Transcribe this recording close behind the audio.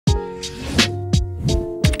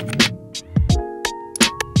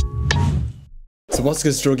So what's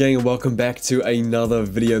good, Straw Gang, and welcome back to another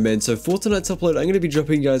video, man. So for tonight's upload, I'm going to be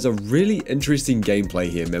dropping you guys a really interesting gameplay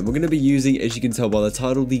here, man. We're going to be using, as you can tell by the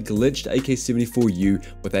title, the glitched AK-74u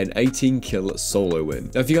with an 18 kill solo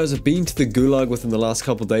win. Now, if you guys have been to the gulag within the last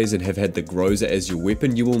couple days and have had the GROZA as your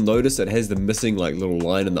weapon, you will notice it has the missing like little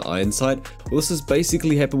line in the iron sight. Well, this has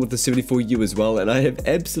basically happened with the 74u as well, and I have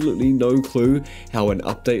absolutely no clue how an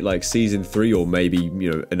update like season 3, or maybe,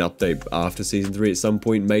 you know, an update after season 3 at some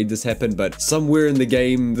point made this happen, but somewhere in the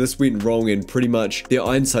game this went wrong and pretty much their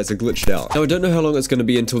iron sights are glitched out. Now, I don't know how long it's going to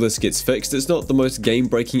be until this gets fixed. It's not the most game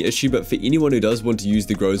breaking issue, but for anyone who does want to use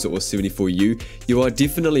the GROZA or 74u, you are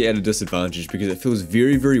definitely at a disadvantage because it feels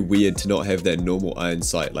very weird to not have that normal iron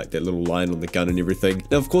sight, like that little line on the gun and everything.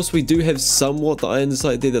 Now, of course, we do have somewhat the iron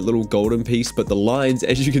sight there, that little golden piece, but the lines,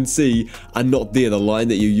 as you can see, are not there. The line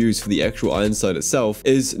that you use for the actual iron sight itself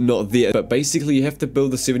is not there, but basically you have to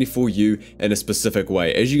build the 74u in a specific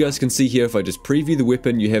way. As you guys can see here, if I just preview the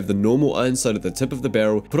weapon, you have the normal iron sight at the tip of the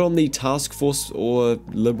barrel. Put on the task force or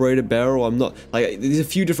liberator barrel. I'm not like, there's a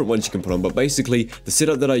few different ones you can put on, but basically the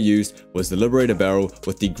setup that I used was the liberator barrel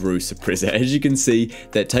with the GRU suppressor. As you can see,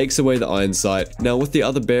 that takes away the iron sight. Now with the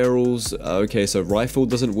other barrels, okay, so rifle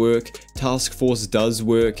doesn't work, task force does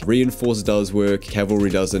work, reinforced does work, cavalry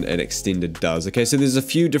doesn't, and extended does. Okay, so there's a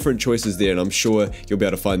few different choices there, and I'm sure you'll be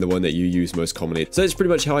able to find the one that you use most commonly. So that's pretty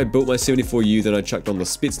much how I built my 74u. Then I chucked on the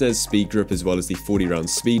Spetsnaz speed grip as well as the 40 round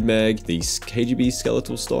speed mag, the KGB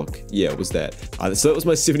skeletal stock. Yeah, it was that. So that was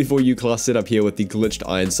my 74u class setup here with the glitched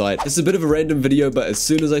iron sight. This is a bit of a random video, but as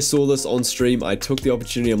soon as I saw this on stream, I took the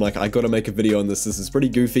opportunity. I'm like, I gotta make a video on this. This is pretty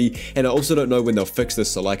goofy, and I also don't know when they'll fix this.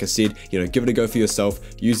 So like I said, you know, give it a go for yourself.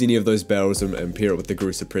 Use any of those barrels and pair it with the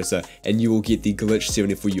GRU suppressor, and you will get the glitched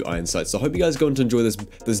 74u iron sight. So I hope you guys are going to enjoy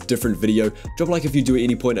this different video. Drop a like if you do at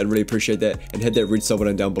any point. I'd really appreciate that, and hit that red sub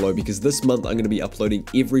button down below, because this month I'm going to be uploading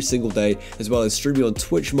every single day, as well as streaming on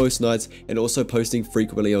Twitch most nights, and also posting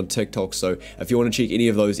frequently on TikTok. So if you want to check any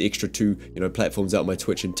of those extra two, you know, platforms out, my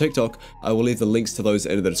Twitch and TikTok, I will leave the links to those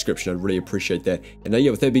in the description. I'd really appreciate that. And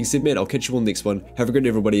yeah, with that being said, man, I'll catch you on the next one. Have a good day,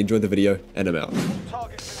 everybody. Enjoy the video, and I'm out.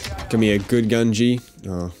 Give me a good gun, G.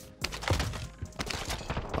 Oh.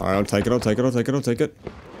 Alright, I'll take it.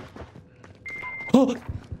 Oh!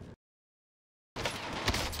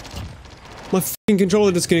 My f***ing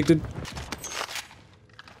controller disconnected.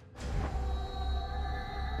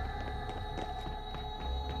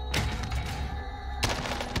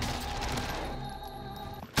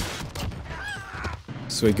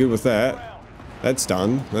 So we're good with that. That's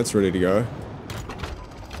done. That's ready to go.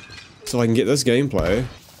 So I can get this gameplay.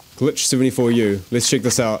 Glitch 74u. Let's check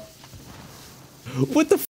this out. What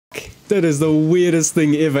the f***? That is the weirdest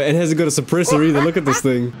thing ever. It hasn't got a suppressor either. Look at this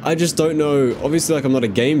thing. I just don't know. Obviously, like, I'm not a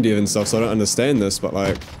game dev and stuff, so I don't understand this, but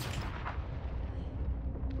like...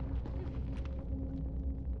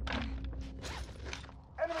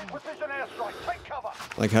 Enemy precision airstrike. Take cover.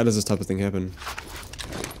 Like, how does this type of thing happen?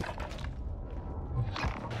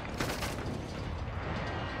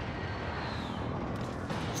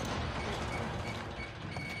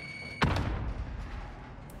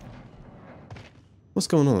 What's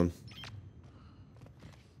going on?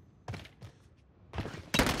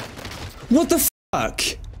 What the fuck?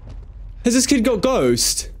 Has this kid got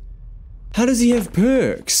ghost? How does he have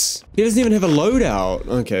perks? He doesn't even have a loadout.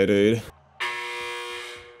 Okay, dude.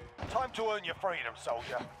 Time to earn your freedom,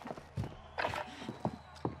 soldier.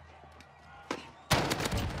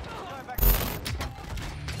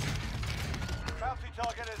 Bounty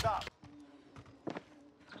target is up.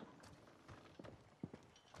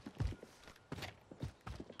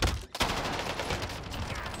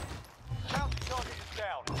 Bounty target is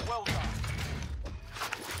down. Well done.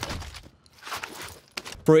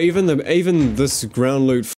 Bro, even this ground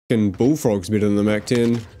loot fucking bullfrog's better than the Mac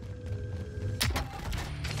 10.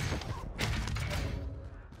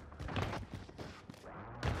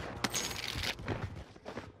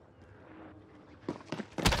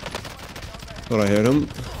 Thought I heard him.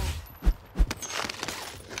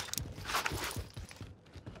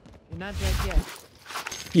 You're not dead yet.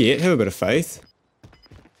 Yeah, have a bit of faith.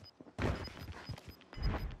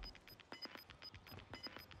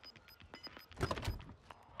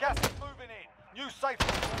 Gas is moving in. New safe.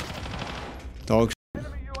 Dog.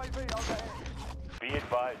 Enemy UAV overhead. Be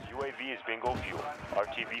advised, UAV is bingo fuel.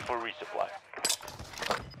 RTB for resupply.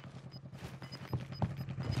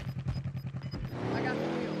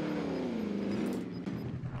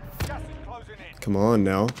 Gas is closing in. Come on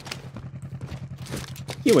now.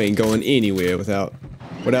 You ain't going anywhere without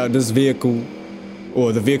this vehicle.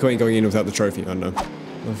 Or the vehicle ain't going in without the trophy, I don't know.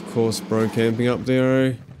 Of course, bro, camping up there,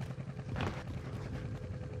 eh?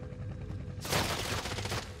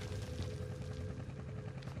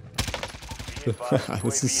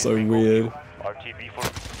 This is so weird.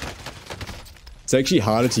 It's actually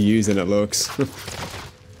harder to use than it looks.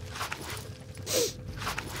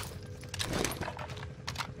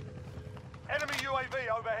 Enemy UAV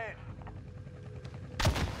overhead.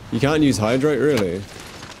 You can't use hydrate, really?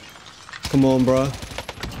 Come on, bruh.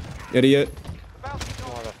 Idiot.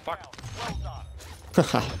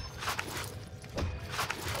 Haha.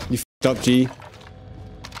 You f***ed up, G.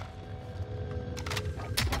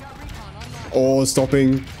 Oh,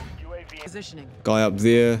 stopping. Guy up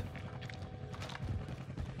there.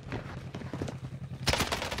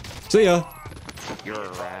 See ya. You're a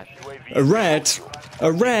rat. A rat.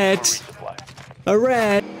 A rat. A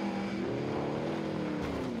rat.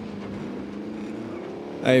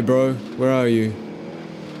 Hey, bro. Where are you?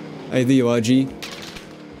 Hey, there you are, G.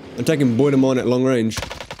 I'm taking Boydom on at long range.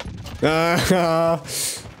 Ah,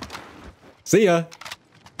 see ya.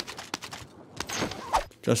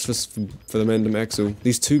 Justice for the Mandem Axel.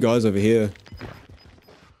 These two guys over here.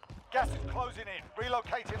 Gas is closing in.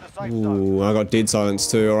 Relocating the safe zone. Ooh, I got dead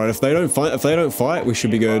silence too. All right, if they don't fight, we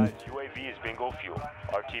should be good. UAV is bingo fuel.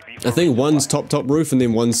 RTB I think one's top roof and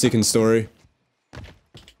then one's second story.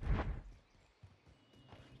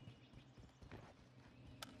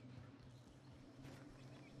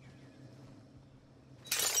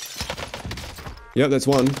 Yep, that's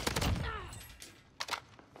one.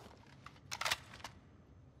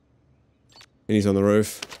 And he's on the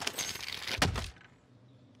roof.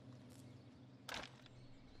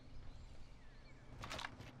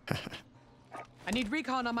 I need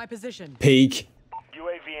recon on my position. Peek.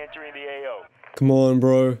 UAV entering the AO. Come on,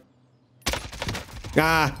 bro.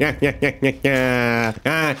 Ah,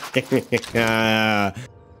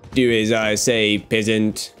 do as I say,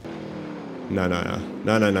 peasant. No.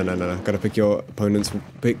 Gotta pick your opponents.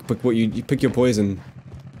 Pick what you pick your poison.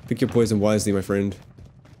 Pick your poison wisely, my friend.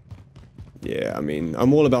 Yeah, I mean,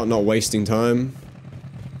 I'm all about not wasting time.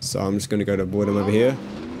 So I'm just gonna go to Boydom over here.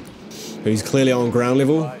 He's clearly on ground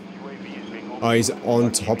level. Oh, he's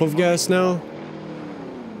on top of gas now.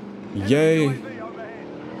 Yay.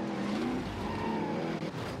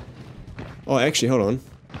 Oh, actually, hold on.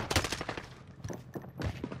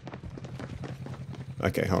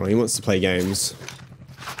 Okay, hold on. He wants to play games.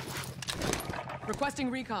 Requesting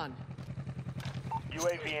recon.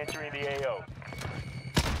 UAV entering the AO.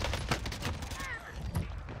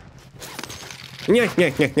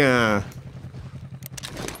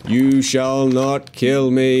 You shall not kill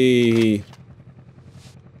me.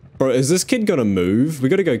 Bro, is this kid gonna move? We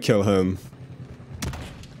gotta go kill him.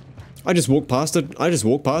 I just walked past it. I just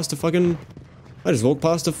walked past the fucking... I just walked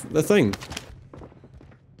past the thing.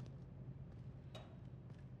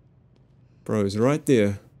 Bro, it's right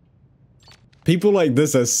there. People like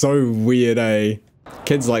this are so weird, eh?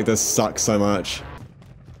 Kids like this suck so much.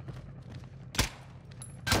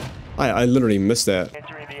 I literally missed that.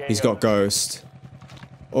 He's got ghost.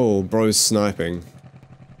 Oh, bro's sniping.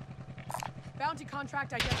 Bounty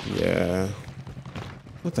contract identified. Yeah.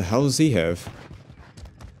 What the hell does he have?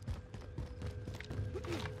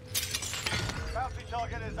 Bounty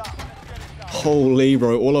target is up. Let's get it done. Holy,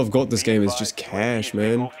 bro. All I've got this game is just cash,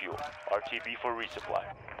 man. RTB for resupply.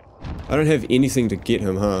 I don't have anything to get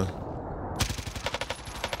him, huh?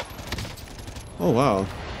 Oh, wow.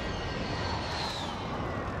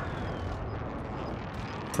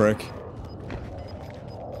 Prick.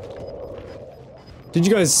 Did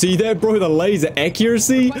you guys see that, bro? The laser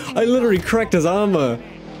accuracy? I literally cracked his armor.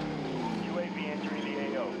 UAV entering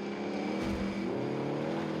the AO.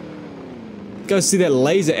 You guys see that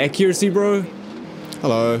laser accuracy, bro?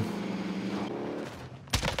 Hello.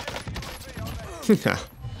 Bounty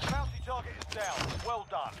target is down. Well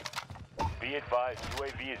done. Be advised,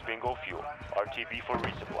 UAV is bingo fuel. RTB for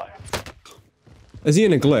resupply. Is he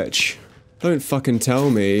in a glitch? Don't fucking tell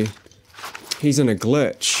me. He's in a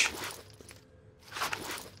glitch.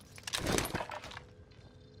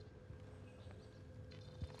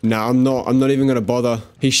 Nah, I'm not even gonna bother.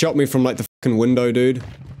 He shot me from like the fucking window, dude.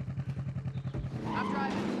 I'm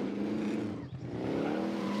driving.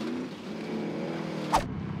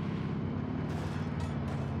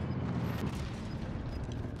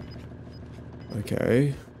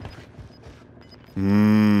 Okay.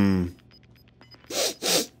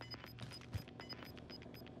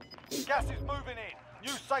 Gas is moving in. New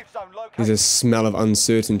safe zone located. There's a smell of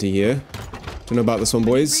uncertainty here. Don't know about this one,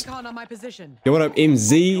 boys. Recon on my position. Yo, what up,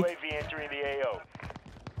 MZ? UAV entering the AO.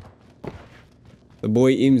 The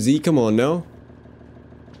boy MZ, come on now.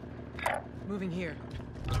 Moving here.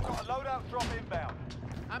 Got a loadout drop inbound.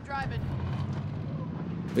 I'm driving.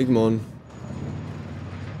 Big mon.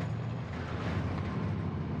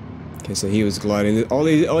 Okay, so he was gliding. Oh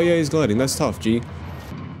yeah, he's gliding. That's tough, G.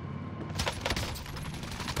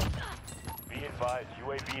 Be advised,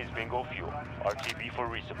 UAV is bingo fuel. RTB for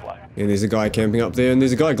resupply. And there's a guy camping up there, and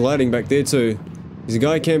there's a guy gliding back there too. There's a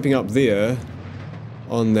guy camping up there,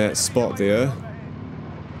 on that spot there.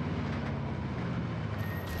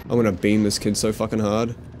 I'm gonna beam this kid so fucking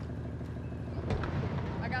hard.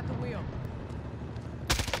 I got the wheel.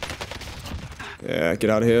 Yeah, get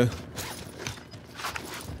out of here.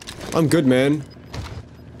 I'm good, man.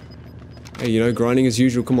 Hey, you know, grinding as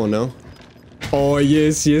usual. Come on now. Oh,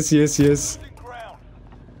 yes, yes, yes, yes. Ground.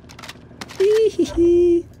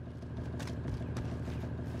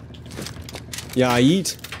 Yeah, I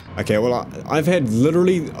eat. Okay, well, I've had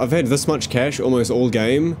this much cash almost all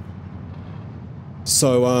game.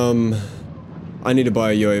 So, I need to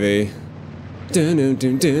buy a UAV.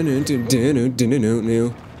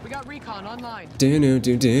 We got recon online.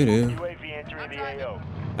 UAV entering the AO.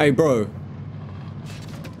 Hey, bro.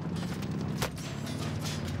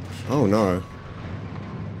 Oh, no.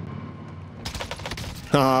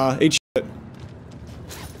 Haha, eat shit.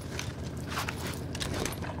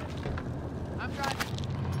 I'm driving.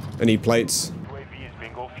 I need plates. UAV is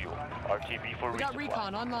bingo fuel. RTB for We got resupply.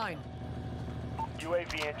 recon online.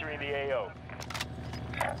 UAV entering the AO.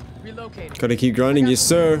 Relocating. Gotta keep grinding, yes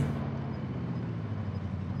sir.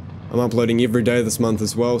 I'm uploading every day this month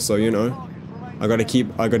as well, so you know, I gotta keep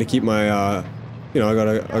my, you know, I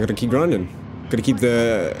gotta keep grinding. Gotta keep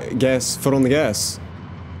the foot on the gas.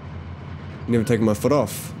 Never taking my foot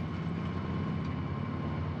off.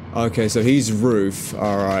 Okay, so he's roof.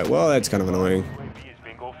 Alright, well that's kind of annoying. UAV is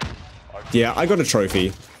bingo fuel. Yeah, I got a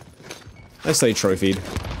trophy. I say trophied.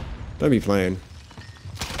 Don't be playing.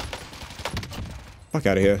 Fuck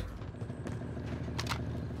out of here.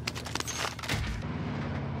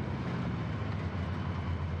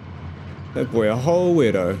 That boy a whole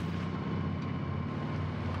weirdo.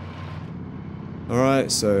 Alright,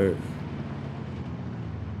 so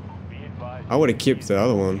Be advised, I would have kept the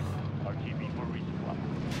other one. RTB for resupply.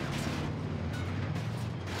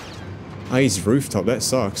 Ah, he's rooftop, that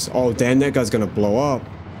sucks. Oh damn, that guy's gonna blow up.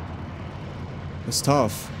 That's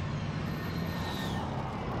tough.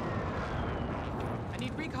 I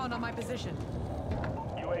need recon on my position.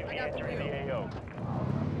 UAV entering the AO.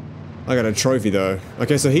 I got a trophy though.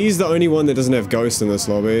 Okay, so he's the only one that doesn't have ghost in this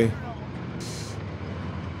lobby.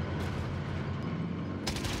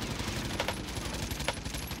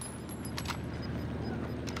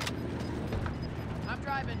 I'm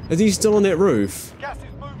driving. Is he still on that roof? Gas is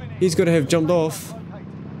moving in. He's gotta have jumped off.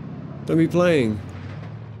 Don't be playing.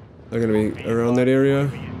 They're gonna be around that area.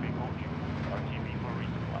 UAV is bingo fuel. RTB for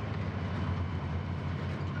resupply.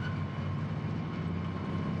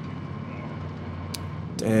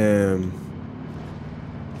 Damn.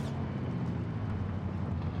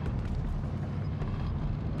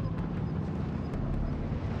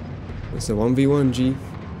 It's a 1v1, G.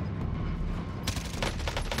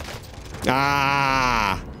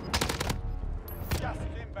 Ah! Gas is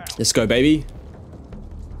inbound. Let's go, baby.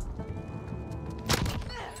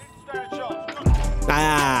 Stand a chance.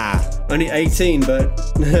 Ah! Only 18,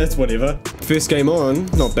 but that's whatever. First game on,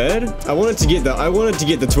 not bad. I wanted to get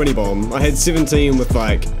the 20 bomb. I had 17 with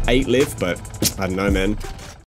like 8 left, but I don't know, man.